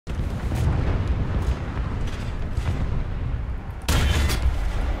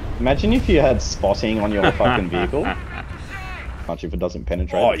Imagine if you had spotting on your fucking vehicle. Much if it doesn't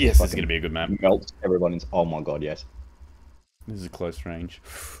penetrate. Oh, It yes, just this is fucking going to be a good map. melts everybody's. Oh my god, yes. This is a close range.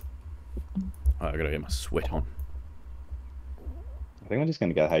 Oh, I gotta get my sweat on. I think we're just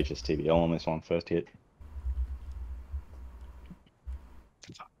gonna go HSTVL on this one first hit.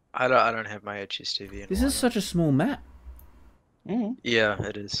 I don't have my HSTV. This is such a small map. Mm. Yeah,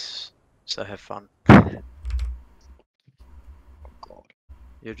 it is. So have fun. Oh god.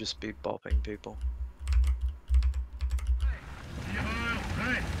 You'll just be bopping people.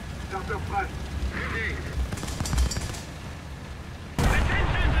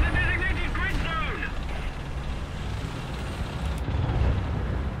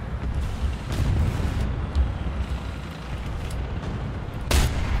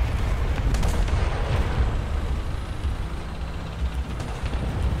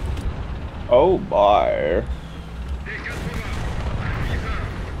 Oh my.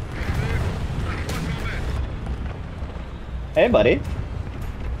 Hey buddy.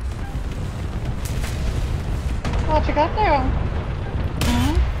 What you got there?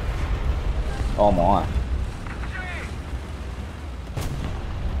 Oh my.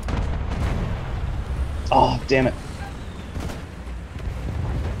 Oh damn it.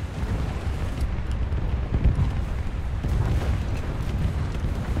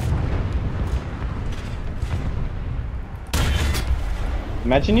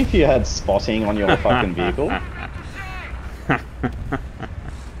 Imagine if you had spotting on your fucking vehicle.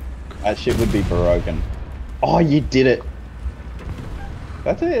 That shit would be broken. Oh, you did it.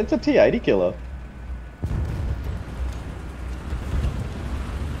 It's a T80 killer.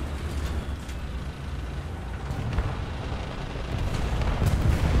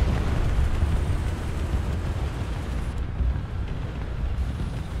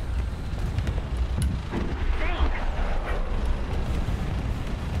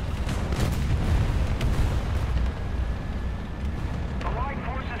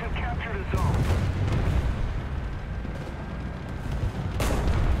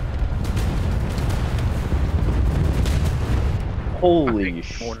 Holy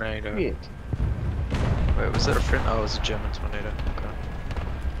Tornado. shit. Wait, was that a friend? Oh, it was a German tornado. Okay.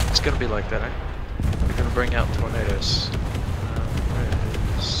 It's gonna be like that, eh? We're gonna bring out tornadoes.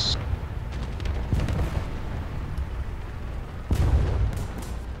 Where is...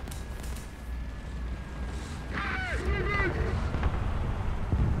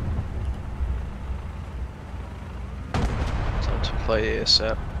 Time to play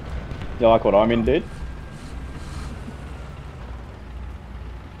ASAP. You like what I'm in, dude?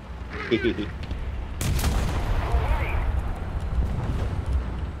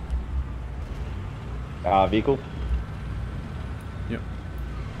 Vehicle. Yep.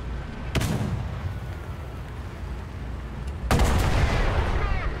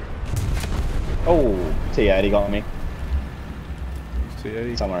 Oh, T80 got me.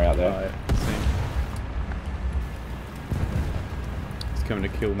 T80. Somewhere out there. Right, it's coming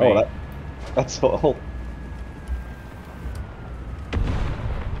to kill me. Oh, that's all.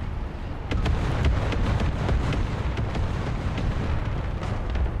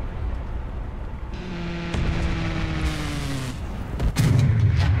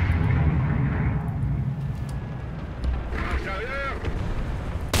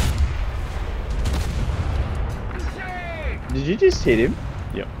 Did you just hit him?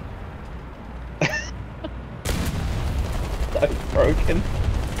 Yep. So broken.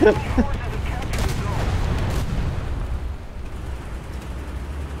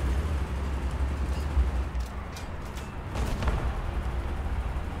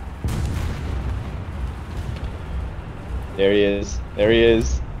 There he is. There he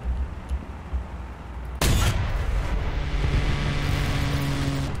is.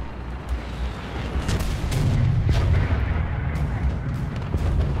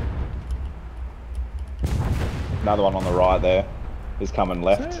 Another one on the right there. He's coming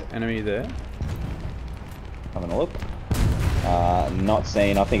left. Is there enemy there? Having a look. Not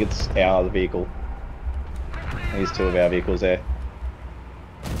seen. I think it's our vehicle. There's two of our vehicles there.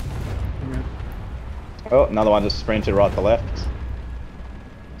 Yeah. Oh, another one just sprinted right to left.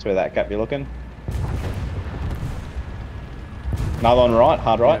 That's where that gap you're looking. Another one right,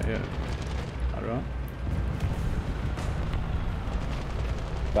 hard right. Yeah. Hard right.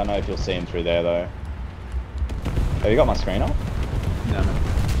 Don't know if you'll see him through there though. Have you got my screen up? No, no.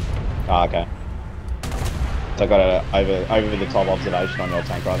 Ah, okay. So I got a over the top observation on your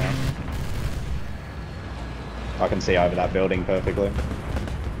tank right now. I can see over that building perfectly.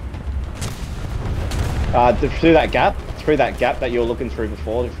 Through that gap that you were looking through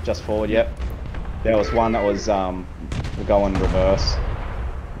before, just forward, yep. There was one that was going reverse.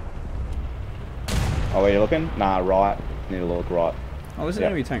 Oh, where you looking? Nah, right. Need to look right. Oh, there's an Yep,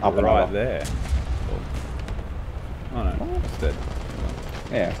 enemy tank up and right over. there. Oh no, it's dead.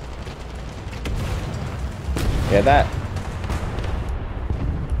 Yeah. Yeah,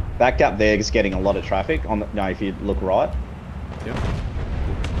 that gap there is getting a lot of traffic. On the, no, if you look right. Yep.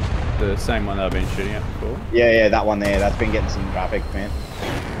 The same one that I've been shooting at before. Yeah, that one there. That's been getting some traffic, man.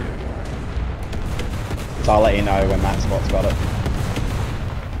 So I'll let you know when that spot's got it.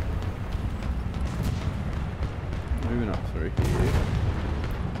 Moving up through here.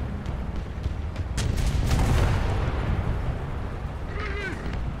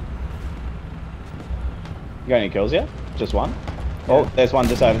 You got any kills yet? Just one? Oh, there's one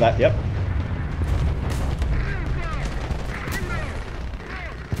just over that. Yep.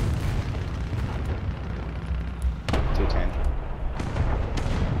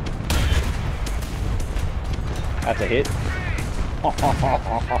 That's a hit.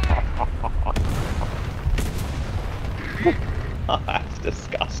 That's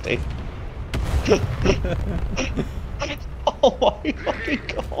disgusting. Oh my fucking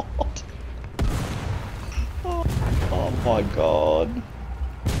god. Oh my god.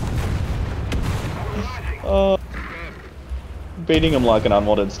 Beating him like an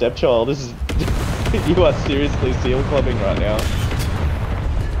unwanted stepchild. This is... You are seriously seal clubbing right now.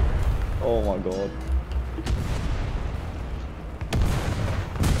 Oh my god.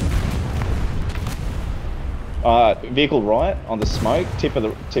 Vehicle right on the smoke, tip on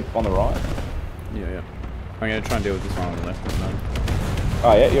the right. Yeah. I'm gonna try and deal with this one on the left this time.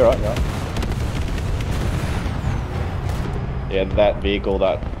 Oh yeah, you're right. Yeah, that vehicle,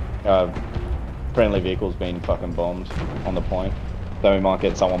 that friendly vehicle's been fucking bombed on the point. So we might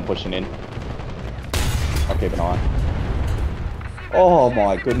get someone pushing in. I'll keep an eye. Oh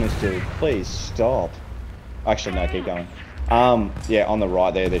my goodness, dude! Please stop. Actually, no, keep going. Yeah, on the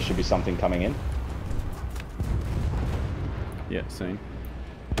right there should be something coming in. Yeah, seen.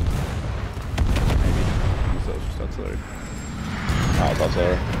 Maybe. So it's just artillery. Oh, it's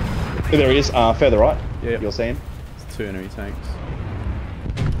artillery. There he is, further right. Yeah. You'll see him. It's 2 enemy tanks.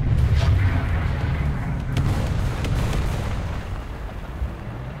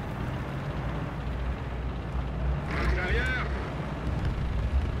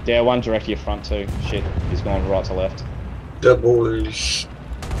 Yeah, one direct to your front too. Shit, he's going right to left. The boys.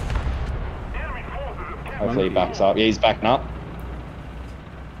 Hopefully he backs up. Yeah, he's backing up.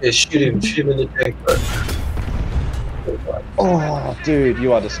 Yeah, shoot him in the tank, bro. Oh, dude,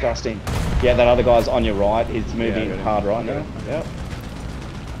 you are disgusting. Yeah, that other guy's on your right. He's moving I got him. hard right now. Yep.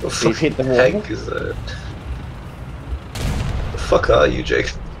 What He's hit the wall. tank is that? The fuck are you,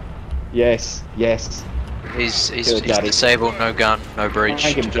 Jake? Yes. He's Good daddy. disabled, no gun, no breach.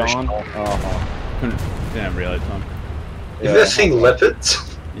 Thank him, John. traditional. Oh, Didn't have reload time. You ever seen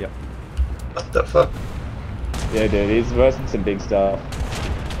leopards? Yep. What the fuck? yeah, dude, he's versing some big stuff.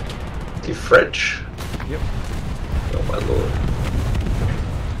 You French? Yep. Oh my lord.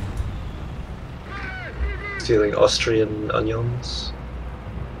 Stealing Austrian onions.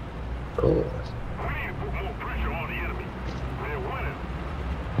 Oh.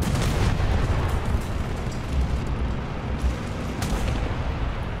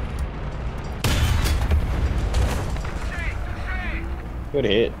 Good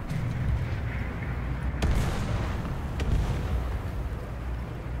hit.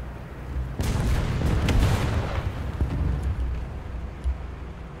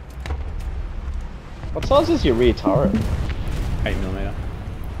 What size is your rear turret? 8mm.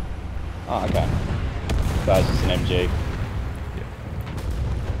 Oh, okay. So it's just an MG.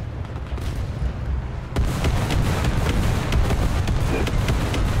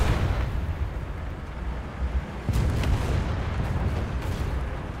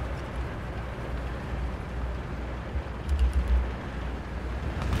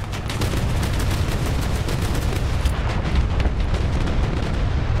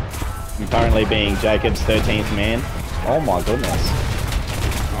 I'm currently being Jacob's 13th man. Oh my goodness.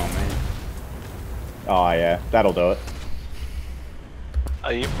 Oh man. Oh yeah, that'll do it.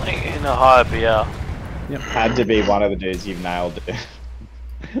 Are you playing in a higher BR? Yep. Had to be one of the dudes you've nailed.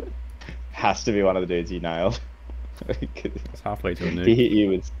 Has to be one of the dudes you nailed. It's halfway to a He nuke. hit you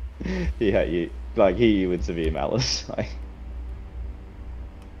with, he hit you, like hit you with severe malice. Like,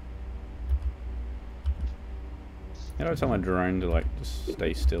 How do I tell my drone to like just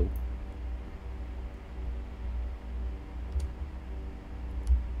stay still?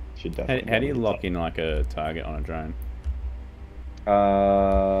 should How definitely. do you lock in like a target on a drone?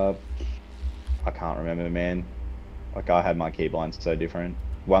 I can't remember, man. Like I had my keybinds so different.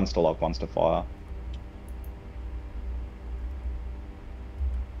 One's to lock, one's to fire.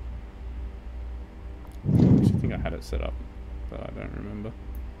 it set up, but I don't remember.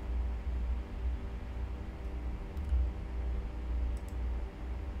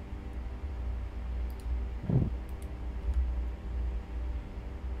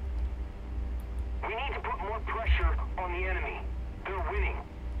 We need to put more pressure on the enemy. They're winning.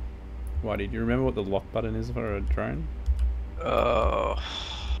 Why, did you remember what the lock button is for a drone? No,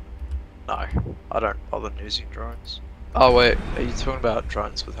 I don't bother using drones. Oh wait, are you talking about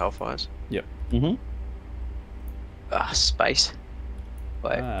drones with Hellfires? Yep. Mm-hmm. Space.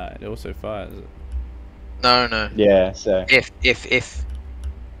 Wait. Ah, it also fires it. No. Yeah, so If.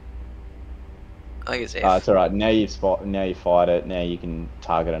 I think it's F. it's alright. Now you fired it. Now you can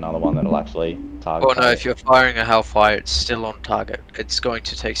target another one that'll actually target. Well, no, if you're firing a Hellfire, it's still on target. It's going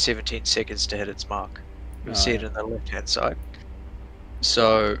to take 17 seconds to hit its mark. You'll see it in the left-hand side.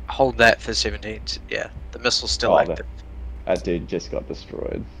 So hold that for 17. Yeah, the missile's still active. That dude just got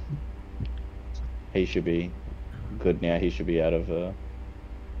destroyed. He should be good now. He should be out of.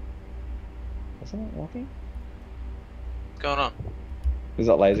 Is that walking? What's going on? Is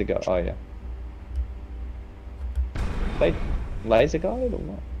that laser guy? Oh yeah. They laser guide or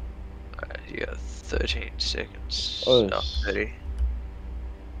what? You got 13 seconds. Oh, 30.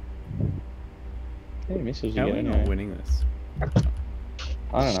 How many missiles How you are we get not anyway? winning this?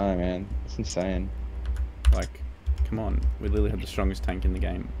 I don't know, man. It's insane. Like, come on. We literally have the strongest tank in the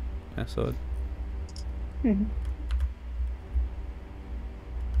game. Our side. I'm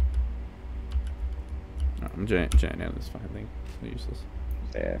jaying out this fucking thing. It's useless.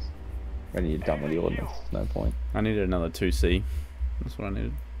 Yeah. When you're done with the ordnance, no point. I needed another 2C. That's what I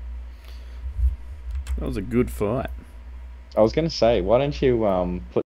needed. That was a good fight. I was gonna say, why don't you put